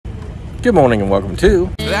Good morning and welcome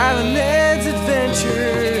to Island's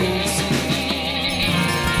Adventures.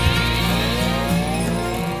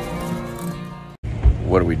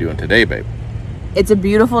 What are we doing today, babe? It's a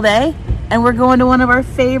beautiful day and we're going to one of our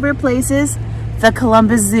favorite places, the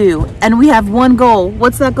Columbus Zoo. And we have one goal.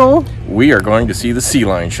 What's that goal? We are going to see the sea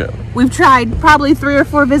lion show. We've tried probably 3 or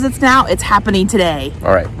 4 visits now. It's happening today.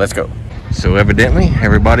 All right, let's go. So evidently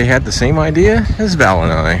everybody had the same idea as Val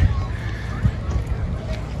and I.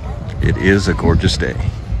 It is a gorgeous day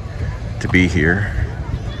to be here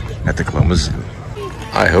at the Columbus Zoo.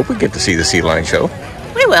 I hope we get to see the sea lion show.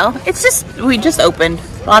 We will. We just opened.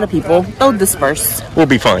 A lot of people. They'll disperse. We'll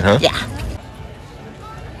be fine, huh? Yeah.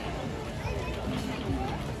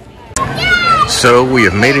 So we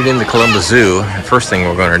have made it into Columbus Zoo. First thing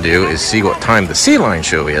we're going to do is see what time the sea lion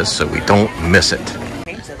show is so we don't miss it.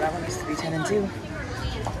 Okay, so that one is 3, 10, and 2.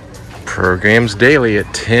 Programs daily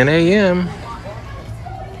at 10 a.m.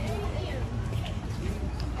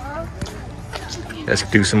 Let's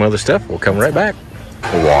do some other stuff. We'll come right back.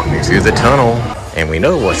 We'll walk you through the tunnel. And we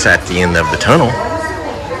know what's at the end of the tunnel.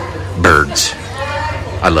 Birds.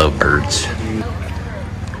 I love birds.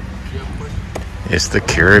 It's the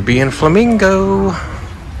Caribbean flamingo.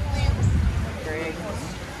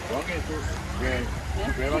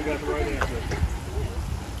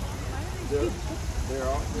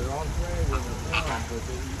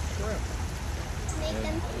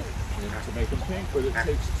 To make them pink, but it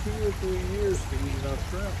takes 2 or 3 years to eat enough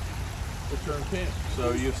shrimp to turn pink.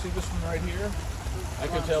 So you see this one right here? I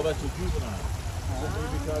can tell that's a juvenile.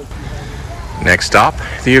 Next stop,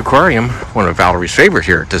 the aquarium, one of Valerie's favorite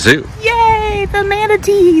here at the zoo. Yay, the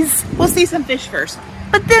manatees. We'll see some fish first,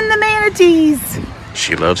 but then the manatees.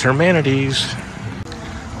 She loves her manatees.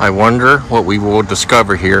 I wonder what we will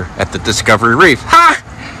discover here at the Discovery Reef. Ha!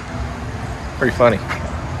 Pretty funny.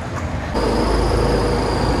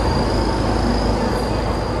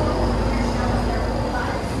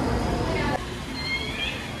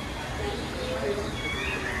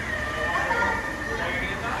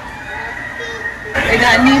 They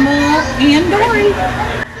got Nemo and Dory.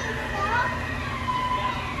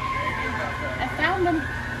 I found them.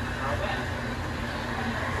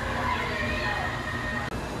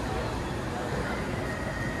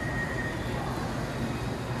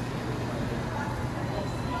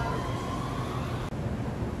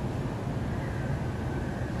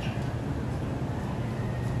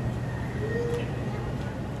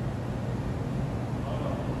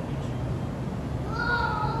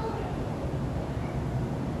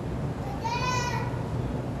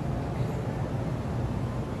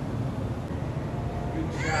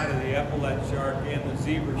 Shot of the epaulet shark and the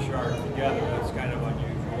zebra shark together. That's kind of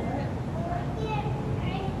unusual.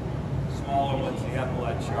 The smaller one's the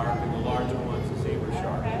epaulet shark and the larger one's the zebra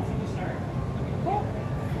shark.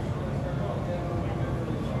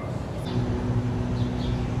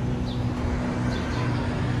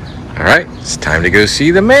 All right, it's time to go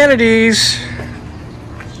see the manatees.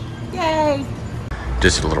 Yay.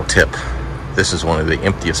 Just a little tip. This is one of the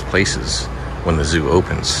emptiest places when the zoo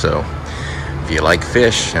opens, so if you like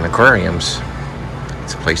fish and aquariums,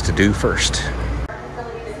 it's a place to do first.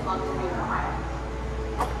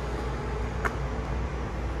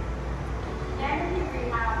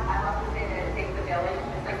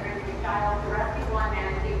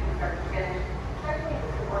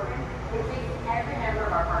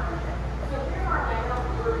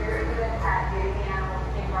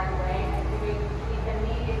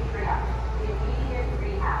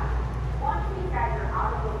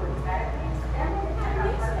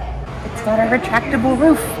 It's got a retractable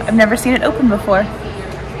roof. I've never seen it open before.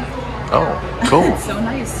 Oh, cool. It's so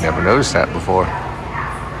nice. Never noticed that before.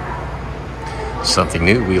 Something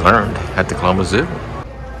new we learned at the Columbus Zoo.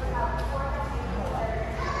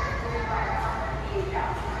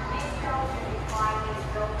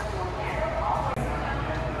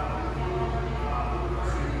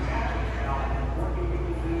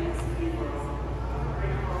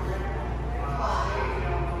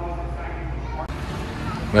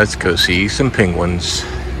 Let's go see some penguins.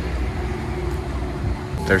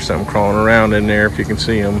 There's something crawling around in there if you can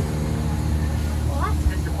see them. Well, that's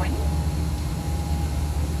disappointing.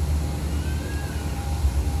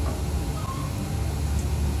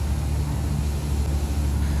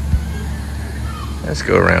 Let's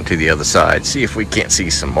go around to the other side, see if we can't see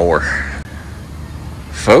some more.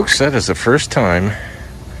 Folks, that is the first time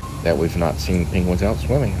that we've not seen penguins out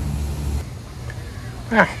swimming.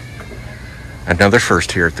 Ah, another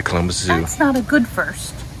first here at the Columbus Zoo. That's not a good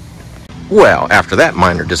first. Well, after that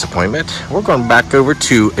minor disappointment, we're going back over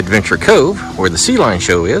to Adventure Cove, where the sea lion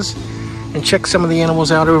show is, and check some of the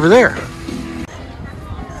animals out over there.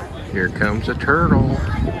 Here comes a turtle.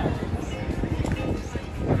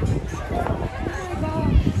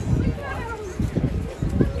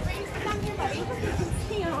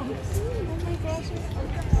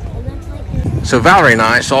 So Valerie and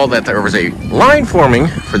I saw that there was a line forming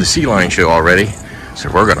for the sea lion show already. So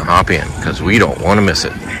we're gonna hop in because we don't want to miss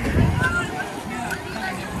it.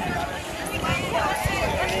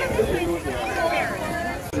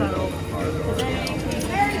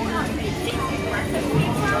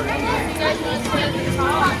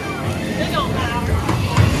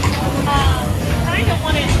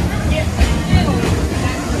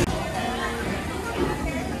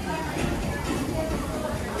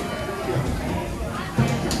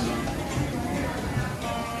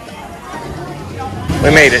 We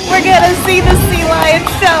made it. We're gonna see the sea lion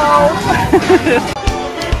show.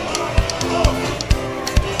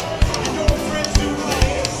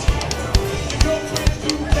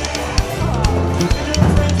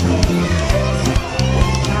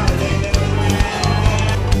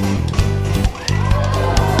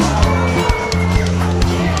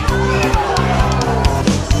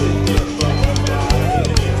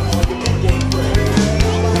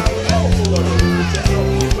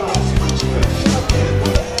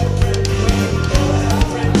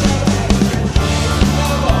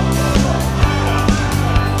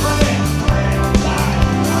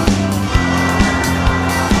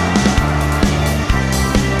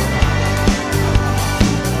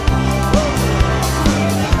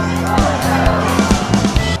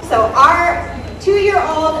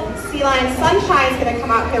 Sunshine's going to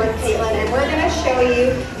come out here with Caitlin, and we're going to show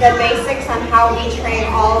you the basics on how we train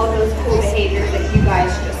all of those cool behaviors that you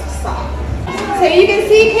guys just saw. So you can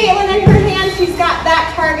see Caitlin in her hand, she's got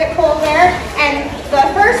that target pole there, and the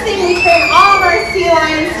first thing we train all of our sea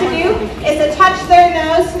lions to do is to touch their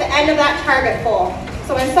nose to the end of that target pole.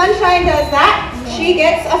 So when Sunshine does that, she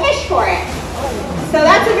gets a fish for it. So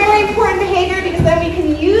that's a very important behavior because then we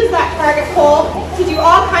can use that target pole to do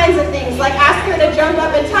all kinds of things, like ask her to jump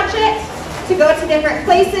up and touch it, to go to different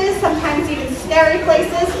places, sometimes even scary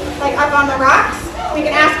places, like up on the rocks. We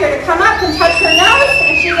can ask her to come up and touch her nose,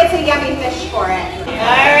 and she gets a yummy fish for it.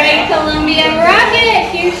 All right, Columbia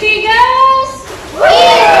Rocket, here she goes. Woo!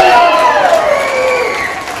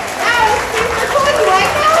 That was super cool. You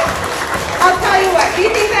like that? I'll tell you what, do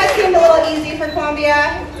you think that seemed a little easy for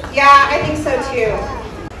Columbia? Yeah, I think so too.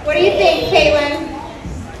 What do you think, Caitlin?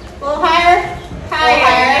 A little higher? Higher,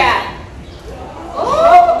 yeah.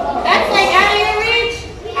 Oh, that's like out of your reach.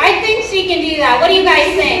 I think she can do that. What do you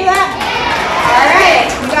guys think? All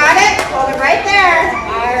right, you got it? Hold it right there.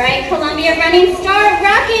 All right, Columbia Running Start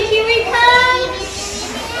Rocket, here we come.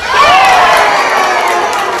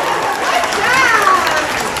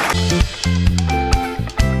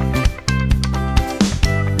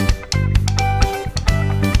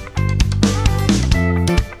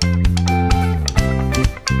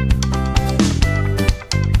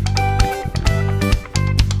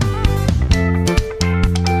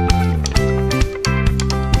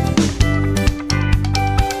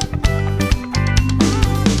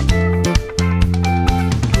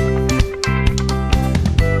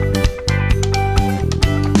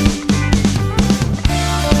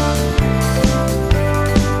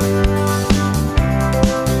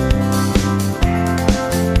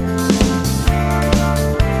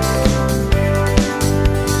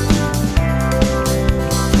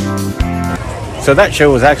 So that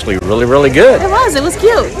show was actually really good. It was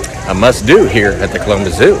cute. A must-do here at the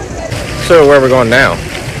Columbus Zoo. So where are we going now?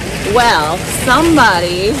 Well,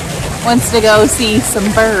 somebody wants to go see some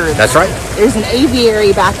birds. That's right. There's an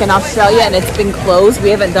aviary back in Australia and it's been closed. We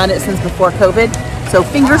haven't done it since before COVID. So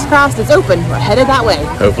fingers crossed it's open. We're headed that way.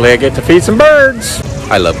 Hopefully I get to feed some birds.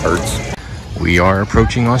 I love birds. We are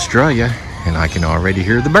approaching Australia and I can already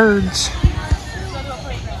hear the birds.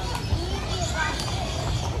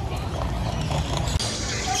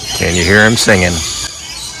 Can you hear them singing?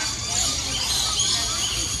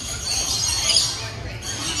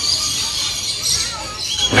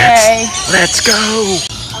 Let's go.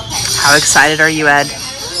 How excited are you, Ed?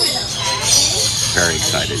 Very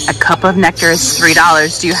excited. A cup of nectar is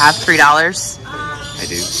 $3. Do you have $3? I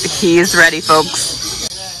do. He is ready, folks.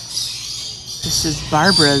 This is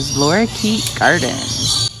Barbara's Lorikeet Garden.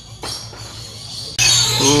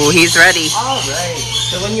 Ooh, he's ready. All right.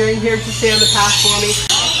 So when you're in here, just stay on the path for me.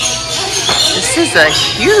 This is a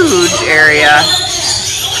huge area.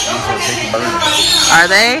 Are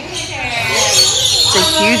they? It's a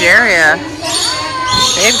huge area.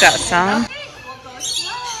 They've got some.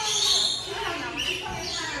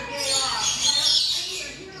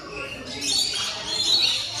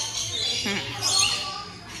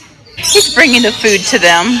 He's bringing the food to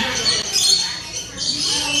them.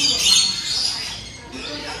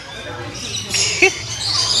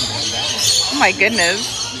 my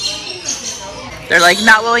goodness. They're like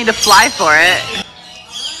not willing to fly for it.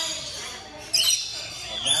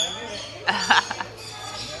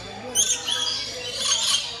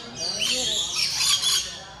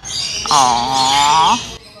 Aww.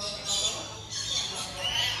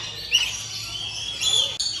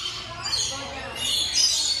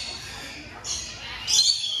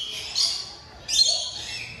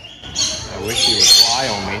 I wish he would fly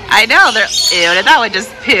on me. I know, they're, ew, did that one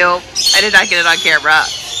just poop? I did not get it on camera.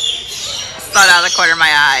 Saw it out of the corner of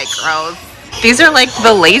my eye, gross. These are like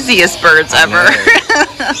the laziest birds ever.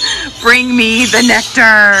 Bring me the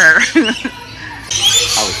nectar.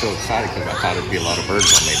 I was so excited because I thought it'd be a lot of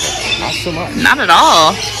birds on me, but not so much. Not at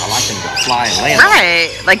all. I like them to fly and land.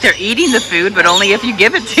 Right, like they're eating the food, but only if you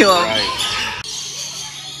give it to them. Right.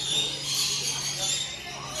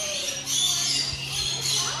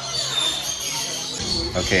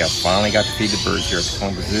 Okay, I finally got to feed the birds here at the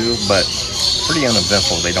Columbus Zoo, but pretty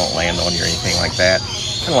uneventful. They don't land on you or anything like that.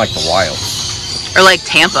 Kind of like the wild. Or like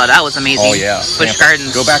Tampa, that was amazing. Oh yeah, Busch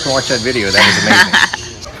Gardens. Go back and watch that video. That was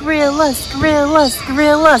amazing. Gorillas, gorillas,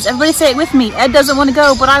 gorillas. Everybody say it with me. Ed doesn't want to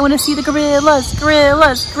go, but I want to see the gorillas,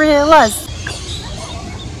 gorillas, gorillas.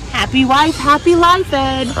 Happy wife, happy life,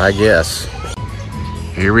 Ed. I guess.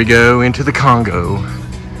 Here we go into the Congo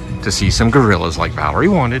to see some gorillas like Valerie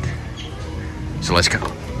wanted. So let's go.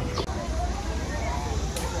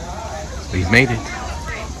 We've made it.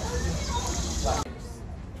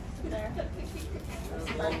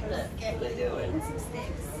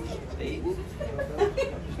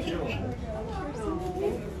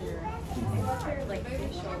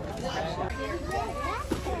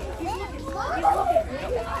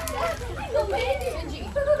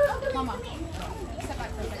 Mama, step back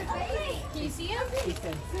for a minute. Can you see him? He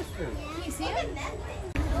said, sister. Can you see him?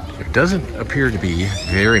 There doesn't appear to be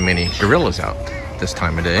very many gorillas out this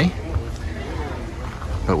time of day,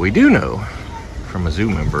 but we do know from a zoo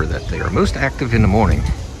member that they are most active in the morning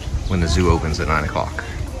when the zoo opens at 9 o'clock.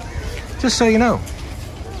 Just so you know.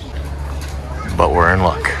 But we're in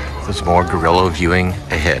luck. There's more gorilla viewing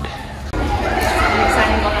ahead.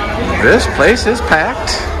 This place is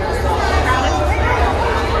packed.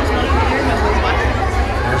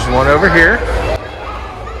 There's one over here.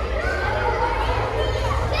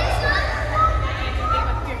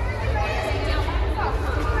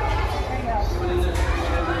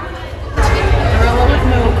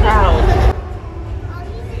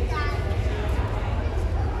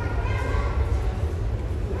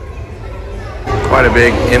 Quite a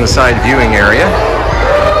big inside viewing area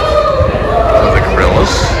of the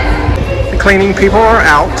gorillas. The cleaning people are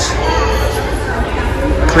out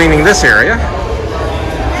cleaning this area.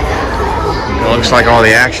 It looks like all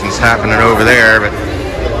the action's happening over there, but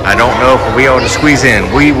I don't know if we'll be able to squeeze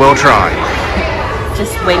in. We will try.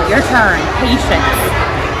 Just wait your turn. Patience.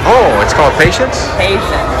 Oh, it's called patience?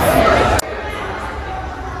 Patience.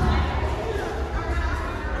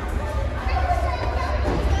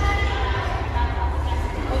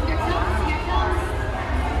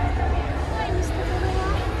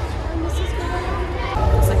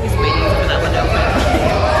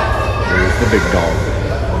 Big dog.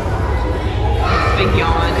 Big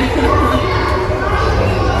yawn.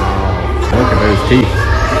 Look at those teeth.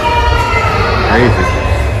 Crazy.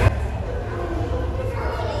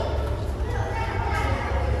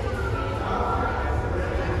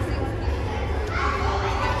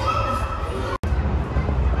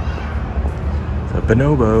 The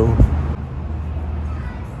bonobo.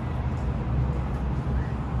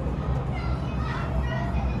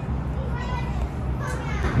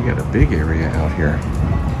 We got a big area out here.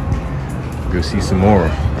 We'll go see some more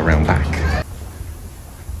around back.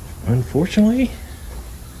 Unfortunately,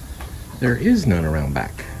 there is none around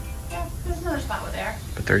back. Yeah, there's another spot over there.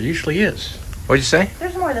 But there usually is. What'd you say?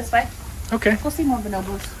 There's more this way. Okay. We'll see more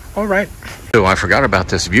bonobos. All right. So I forgot about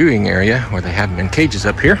this viewing area where they have them in cages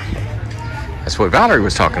up here. That's what Valerie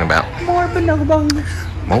was talking about. More bonobos.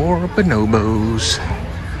 More bonobos.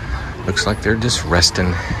 Looks like they're just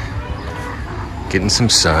resting. Getting some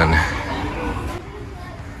sun.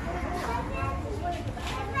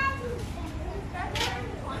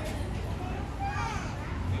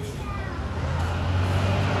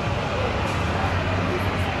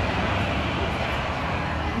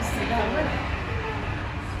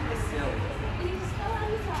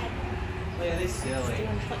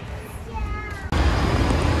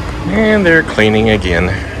 And they're cleaning again.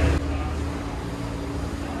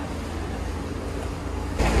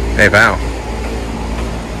 Hey Val.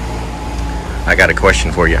 I got a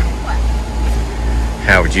question for you.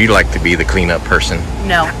 How would you like to be the cleanup person?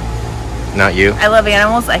 No. Not you? I love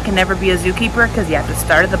animals. I can never be a zookeeper because you have to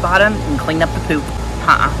start at the bottom and clean up the poop.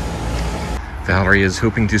 Valerie is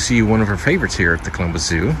hoping to see one of her favorites here at the Columbus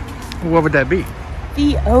Zoo. What would that be?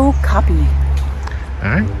 The okapi.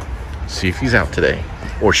 All right, see if he's out today,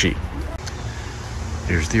 or she.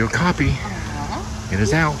 Here's the okapi. It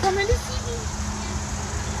is out. Coming to see me.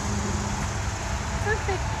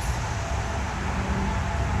 Perfect.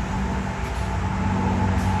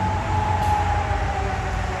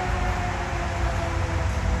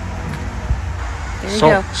 There you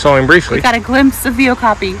go. Saw him briefly. We got a glimpse of the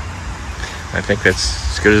okapi. I think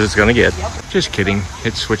that's as good as it's gonna get. Yep. Just kidding,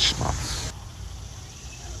 it switched spots.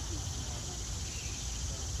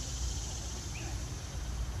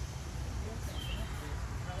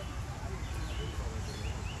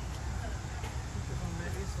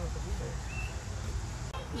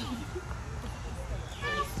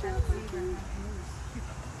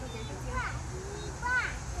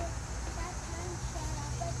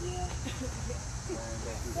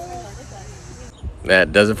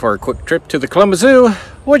 That does it for a quick trip to the Columbus Zoo.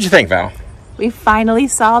 What'd you think, Val? We finally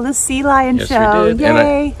saw the sea lion Yes, show. we did.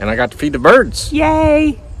 Yay! And I got to feed the birds. Yay!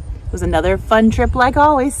 It was another fun trip like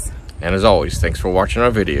always. And as always, thanks for watching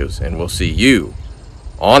our videos, and we'll see you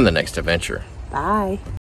on the next adventure. Bye.